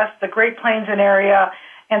Midwest, the Great Plains area,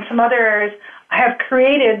 and some other areas have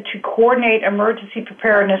created to coordinate emergency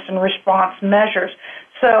preparedness and response measures.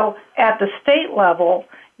 So at the state level,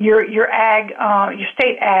 your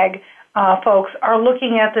state ag folks are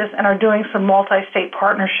looking at this and are doing some multi-state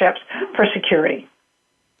partnerships for security.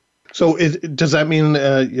 So does that mean,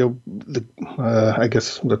 I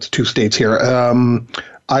guess that's two states here,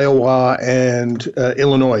 Iowa and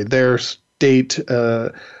Illinois, their state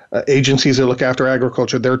agencies that look after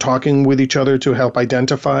agriculture, they're talking with each other to help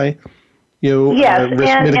identify,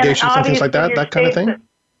 risk mitigations and things like that kind of thing?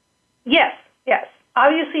 Yes.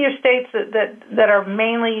 Obviously, your states that are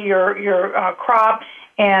mainly your crop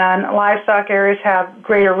and livestock areas have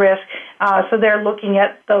greater risk, so they're looking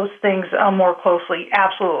at those things more closely.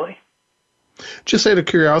 Absolutely. Just out of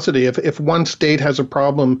curiosity, if one state has a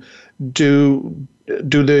problem, do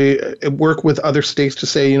they work with other states to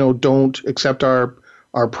say, don't accept our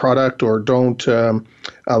our product or don't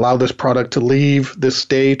allow this product to leave this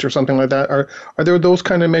state or something like that? Are there those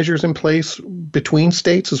kind of measures in place between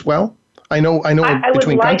states as well? I know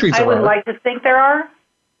between countries there are. I would like to think there are.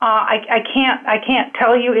 I can't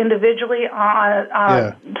tell you individually on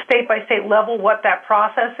a state-by-state level what that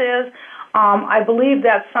process is. I believe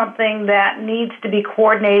that's something that needs to be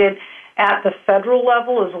coordinated at the federal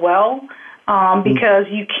level as well, because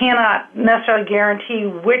you cannot necessarily guarantee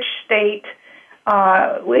which state,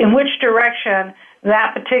 in which direction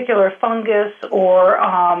that particular fungus or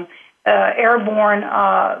airborne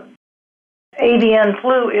avian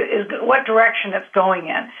flu is what direction it's going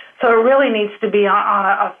in. So it really needs to be on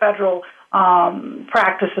a federal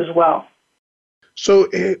practice as well. So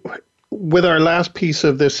with our last piece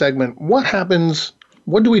of this segment, what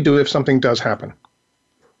do we do if something does happen?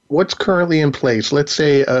 What's currently in place? Let's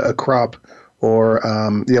say a crop or,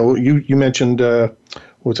 you mentioned,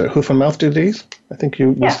 what's it, hoof and mouth disease? I think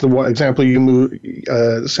was the one example you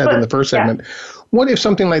said in the first segment. What if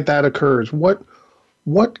something like that occurs? What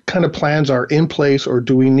kind of plans are in place or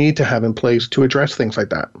do we need to have in place to address things like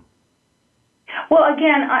that? Well,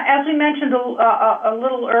 again, as we mentioned a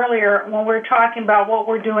little earlier when we were talking about what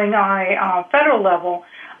we're doing on a federal level,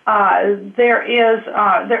 there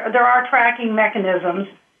are tracking mechanisms,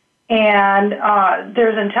 and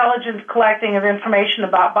there's intelligence collecting of information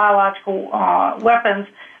about biological weapons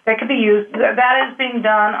that could be used. That is being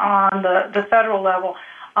done on the federal level.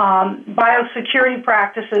 Biosecurity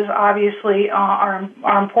practices obviously are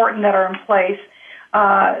important that are in place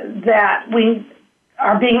that we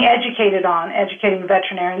are being educating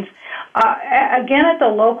veterinarians. Again, at the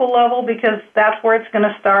local level, because that's where it's going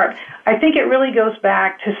to start, I think it really goes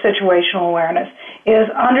back to situational awareness, is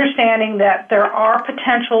understanding that there are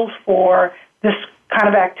potentials for this kind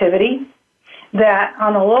of activity, that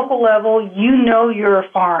on the local level, you know your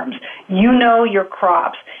farms, you know your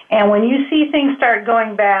crops, and when you see things start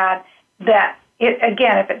going bad, that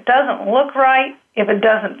if it doesn't look right, if it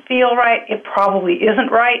doesn't feel right, it probably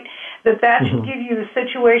isn't right, that should give you the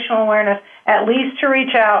situational awareness at least to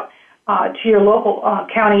reach out to your local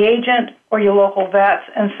county agent or your local vets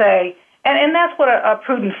and say, and that's what a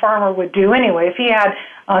prudent farmer would do anyway. If he had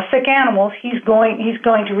sick animals, he's going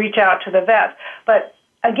to reach out to the vets. But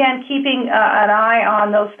again, keeping an eye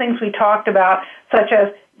on those things we talked about, such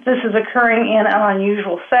as this is occurring in an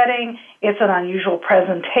unusual setting, it's an unusual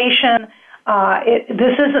presentation.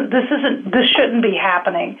 This shouldn't be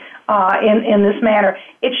happening in this manner.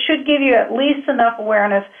 It should give you at least enough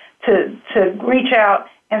awareness to reach out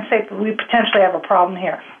and say we potentially have a problem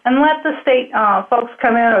here, and let the state folks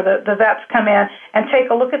come in or the vets come in and take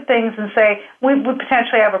a look at things and say we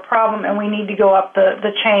potentially have a problem and we need to go up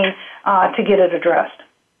the chain to get it addressed.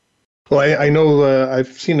 Well, I know I've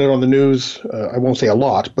seen it on the news, I won't say a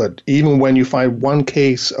lot, but even when you find one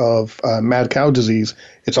case of mad cow disease,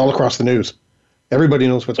 it's all across the news. Everybody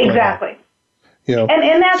knows what's going on. Exactly.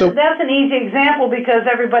 And that's an easy example because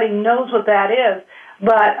everybody knows what that is.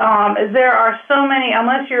 But there are so many,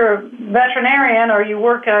 unless you're a veterinarian or you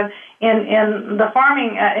work in the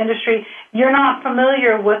farming industry, you're not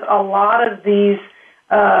familiar with a lot of these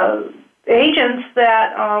agents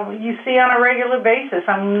that you see on a regular basis.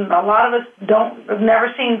 I mean, a lot of us have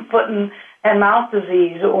never seen foot and mouth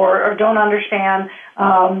disease or don't understand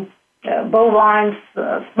bovine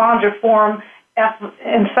spongiform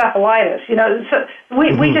encephalitis. So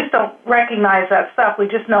we just don't recognize that stuff. We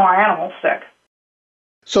just know our animal's sick.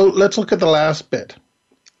 So let's look at the last bit.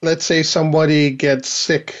 Let's say somebody gets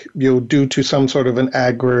sick, due to some sort of an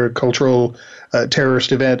agricultural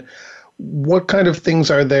terrorist event. What kind of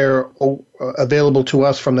things are there available to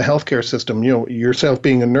us from the healthcare system? Yourself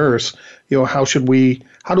being a nurse, how do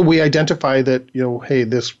we identify that, hey,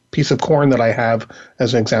 this piece of corn that I have,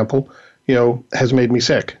 as an example, has made me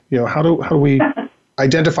sick? How do we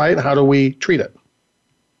identify it? How do we treat it?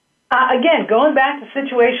 Again, going back to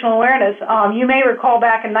situational awareness, you may recall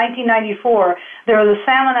back in 1994, there was a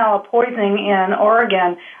salmonella poisoning in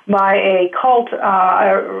Oregon by a cult,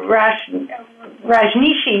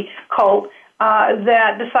 Rajneeshi cult,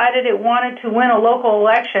 that decided it wanted to win a local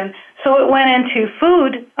election. So it went into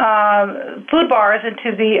food bars,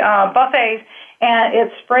 into the buffets, and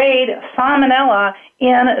it sprayed salmonella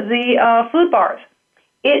in the food bars.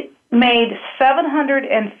 It made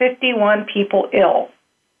 751 people ill.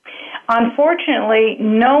 Unfortunately,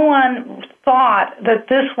 no one thought that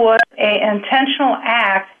this was an intentional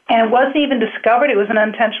act, and it wasn't even discovered it was an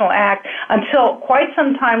intentional act until quite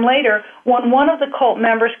some time later when one of the cult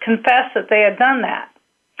members confessed that they had done that.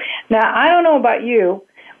 Now, I don't know about you,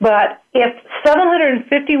 But if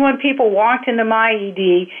 751 people walked into my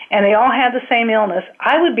ED and they all had the same illness,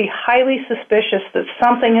 I would be highly suspicious that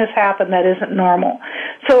something has happened that isn't normal.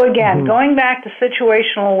 So again, going back to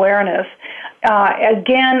situational awareness,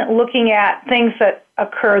 again, looking at things that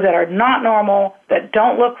occur that are not normal, that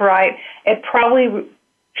don't look right, it probably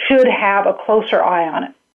should have a closer eye on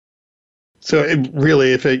it. So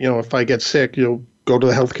if I get sick, you'll go to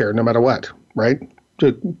the healthcare no matter what, right?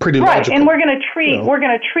 Pretty right, logical. And we're going to treat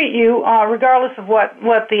you regardless of what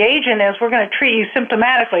the agent is. We're going to treat you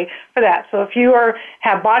symptomatically for that. So if you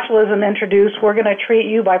have botulism introduced, we're going to treat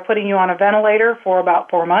you by putting you on a ventilator for about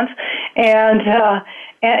 4 months, and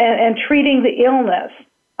treating the illness.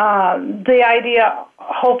 The idea,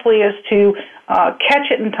 hopefully, is to catch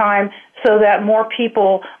it in time so that more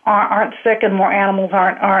people aren't sick and more animals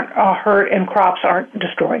aren't hurt and crops aren't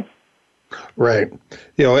destroyed. Right.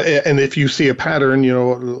 And if you see a pattern,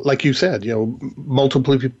 like you said,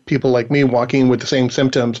 multiple people like me walking with the same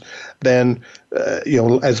symptoms, then,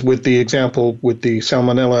 as with the example with the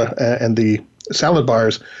salmonella and the salad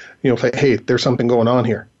bars, hey, there's something going on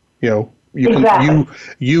here. You're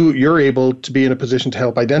able to be in a position to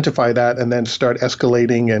help identify that and then start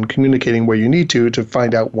escalating and communicating where you need to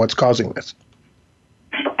find out what's causing this.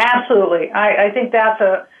 Absolutely. I think that's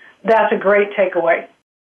a great takeaway.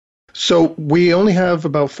 So we only have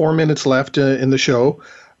about 4 minutes left in the show.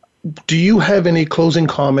 Do you have any closing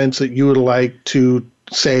comments that you would like to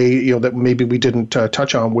say, that maybe we didn't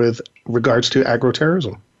touch on with regards to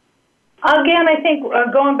agroterrorism? Again, I think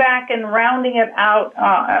going back and rounding it out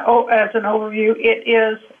as an overview, it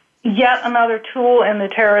is yet another tool in the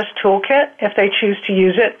terrorist toolkit if they choose to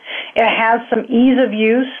use it. It has some ease of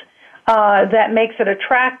use that makes it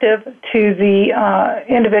attractive to the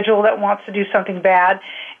individual that wants to do something bad.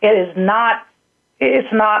 It's not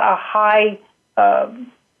a high.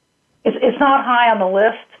 It's not high on the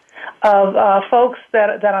list of folks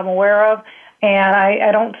that I'm aware of, and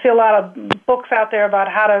I don't see a lot of books out there about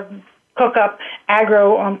how to cook up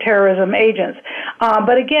agro-terrorism agents.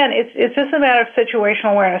 But again, it's just a matter of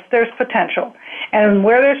situational awareness. There's potential, and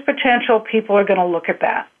where there's potential, people are going to look at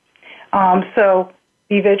that. So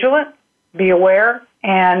be vigilant, be aware,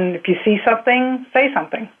 and if you see something, say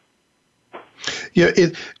something. Yeah,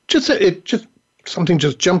 it just something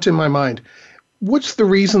just jumped in my mind. What's the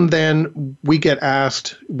reason then we get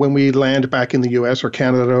asked when we land back in the U.S. or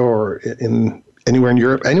Canada or in anywhere in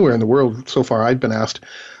Europe, anywhere in the world so far I've been asked,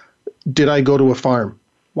 did I go to a farm?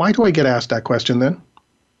 Why do I get asked that question then?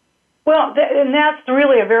 Well, and that's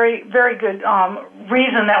really a very, very good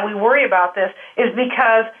reason that we worry about this is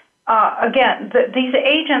because, again, these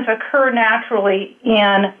agents occur naturally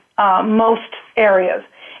in most areas.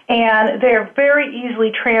 And they're very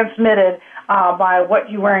easily transmitted by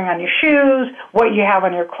what you're wearing on your shoes, what you have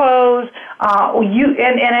on your clothes.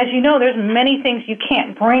 And as you know, there's many things you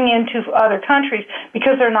can't bring into other countries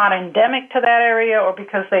because they're not endemic to that area or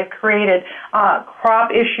because they've created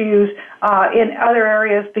crop issues in other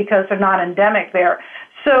areas because they're not endemic there.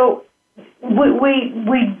 So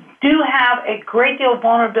we do have a great deal of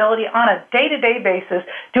vulnerability on a day-to-day basis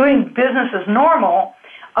doing business as normal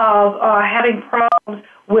of having problems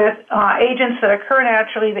with agents that occur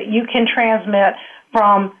naturally that you can transmit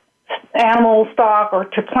from animal stock or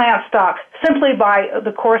to plant stock simply by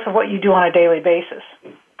the course of what you do on a daily basis.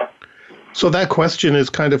 So that question is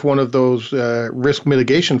kind of one of those risk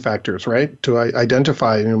mitigation factors, right? To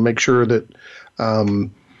identify and make sure that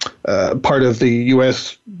part of the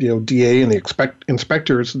U.S. DA and the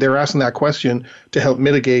inspectors, they're asking that question to help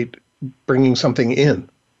mitigate bringing something in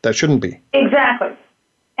that shouldn't be. Exactly.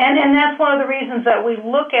 And that's one of the reasons that we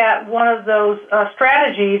look at one of those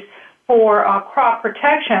strategies for crop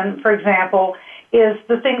protection, for example, is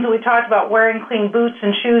the things that we talked about, wearing clean boots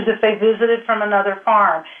and shoes if they visited from another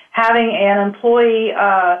farm, having an employee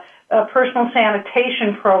a personal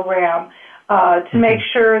sanitation program to make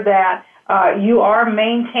sure that you are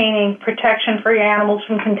maintaining protection for your animals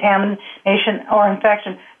from contamination or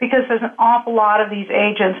infection, because there's an awful lot of these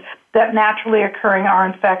agents that naturally occurring are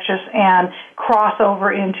infectious and cross over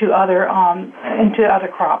into other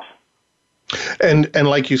crops. And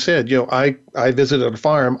like you said, I visited a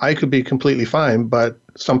farm. I could be completely fine, but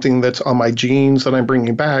something that's on my genes that I'm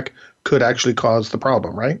bringing back could actually cause the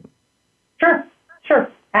problem, right? Sure,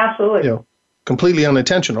 absolutely. Completely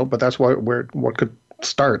unintentional, but that's what could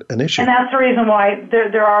start an issue. And that's the reason why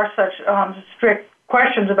there are such strict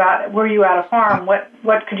questions about, were you at a farm? What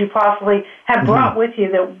could you possibly have brought with you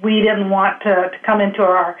that we didn't want to come into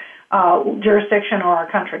our jurisdiction or our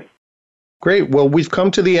country? Great. Well, we've come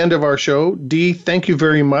to the end of our show. Dee, thank you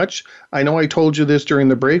very much. I know I told you this during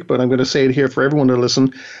the break, but I'm going to say it here for everyone to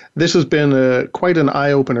listen. This has been quite an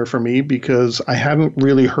eye-opener for me because I hadn't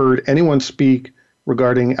really heard anyone speak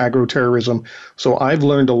regarding agroterrorism. So I've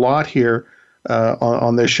learned a lot here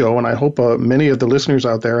on this show, and I hope many of the listeners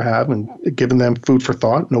out there have, and given them food for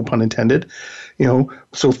thought, no pun intended.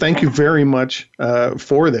 So thank you very much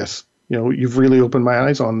for this. You've really opened my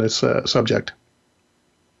eyes on this subject.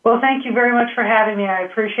 Well, thank you very much for having me. I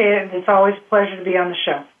appreciate it, and it's always a pleasure to be on the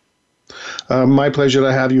show. My pleasure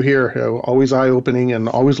to have you here. Always eye-opening and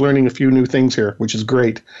always learning a few new things here, which is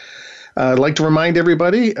great. I'd like to remind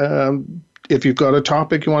everybody, if you've got a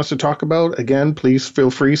topic you want us to talk about, again, please feel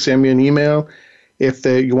free, send me an email. If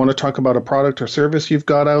you want to talk about a product or service you've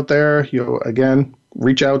got out there, again,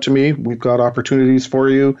 reach out to me. We've got opportunities for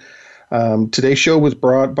you. Today's show was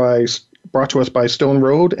brought to us by Stone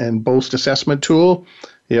Road and Boast Assessment Tool.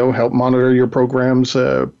 Help monitor your program's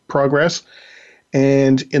progress.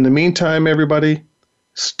 And in the meantime, everybody,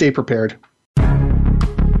 stay prepared.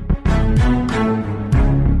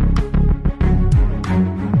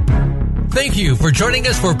 Thank you for joining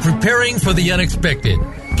us for Preparing for the Unexpected.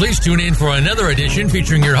 Please tune in for another edition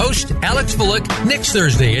featuring your host, Alex Fullick, next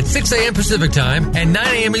Thursday at 6 a.m. Pacific Time and 9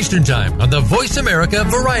 a.m. Eastern Time on the Voice America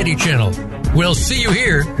Variety Channel. We'll see you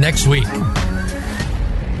here next week.